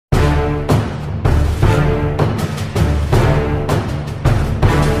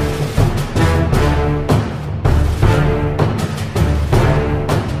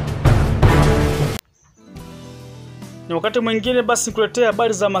wakati mwingine basi kuletea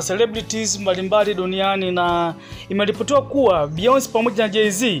habari za celebrities mbalimbali duniani, na imeripotiwa kuwa Beyonce pamoja na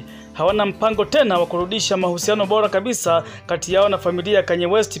JayZ hawana mpango tena wa kurudisha mahusiano bora kabisa kati yao na familia ya Kanye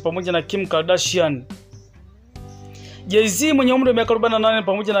West pamoja na Kim Kardashian. JayZ mwenye umri wa miaka 48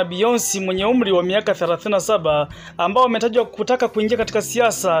 pamoja na Beyonce mwenye umri wa miaka 37 ambao wametajwa kutaka kuingia katika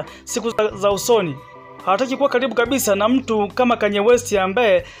siasa siku za usoni, hawataki kuwa karibu kabisa na mtu kama Kanye West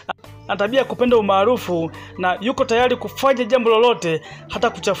ambaye ana tabia kupenda umaarufu na yuko tayari kufanya jambo lolote, hata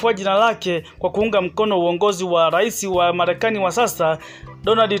kuchafua jina lake kwa kuunga mkono uongozi wa rais wa Marekani wa sasa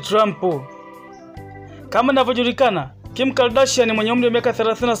Donald Trump. Kama inavyojulikana, Kim Kardashian mwenye umri wa miaka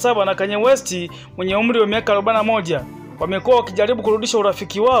 37 na Kanye West mwenye umri wa miaka 41 wamekuwa wakijaribu kurudisha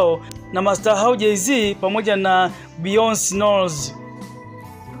urafiki wao na master hao JayZ pamoja na Beyonce Knowles.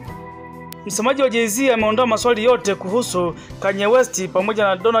 Msemaji wa JayZ ameondoa maswali yote kuhusu Kanye West pamoja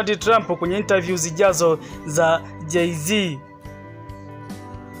na Donald Trump kwenye interview zijazo za JayZ.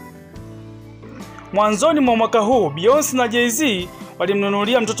 Mwanzoni mwa mwaka huu, Beyonce na JayZ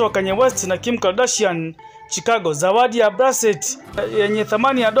walimnunulia mtoto wa Kanye West na Kim Kardashian Chicago zawadi ya bracelet yenye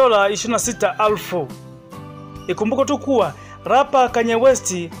thamani ya $26,000. Ikumbuko tu kuwa rapa Kanye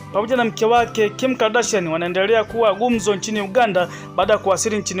West pamoja na mke wake Kim Kardashian wanaendelea kuwa gumzo nchini Uganda baada ya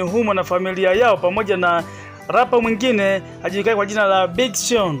kuwasili nchini humo na familia yao pamoja na rapa mwingine ajulikanaye kwa jina la Big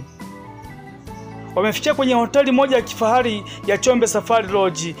Sean. Wamefikia kwenye hoteli moja ya kifahari ya Chombe Safari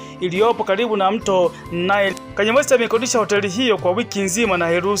Lodge iliyopo karibu na mto Nile. Kanye West amekodisha hoteli hiyo kwa wiki nzima na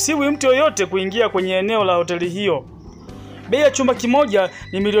hairuhusiwi mtu yoyote kuingia kwenye eneo la hoteli hiyo. Bei ya chumba kimoja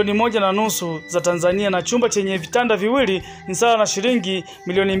ni $1.5 za Tanzania na chumba chenye vitanda viwili ni sawa na shilingi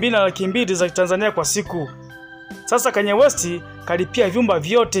 $2.2 za Tanzania kwa siku. Sasa Kanye West kalipia vyumba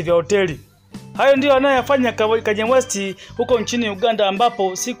vyote vya hoteli. Hayo ndio anayofanya Kanye West huko nchini Uganda,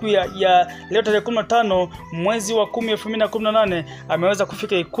 ambapo siku ya leo tarehe 15 mwezi wa 10 2018 ameweza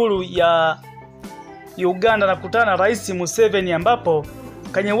kufika ikulu ya Uganda na kukutana na Rais Museveni, ambapo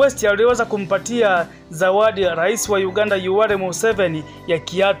Kanye West aliweza kumpatia zawadi ya Rais wa Uganda Yoweri Museveni ya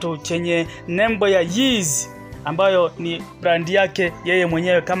kiatu chenye nembo ya JayZ ambayo ni brand yake yeye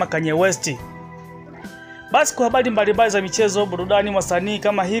mwenyewe kama Kanye West. Basi kwa habari mbalimbali za michezo, burudani, wasanii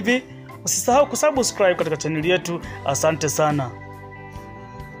kama hivi, usisahau kusubscribe katika channel yetu. Asante sana.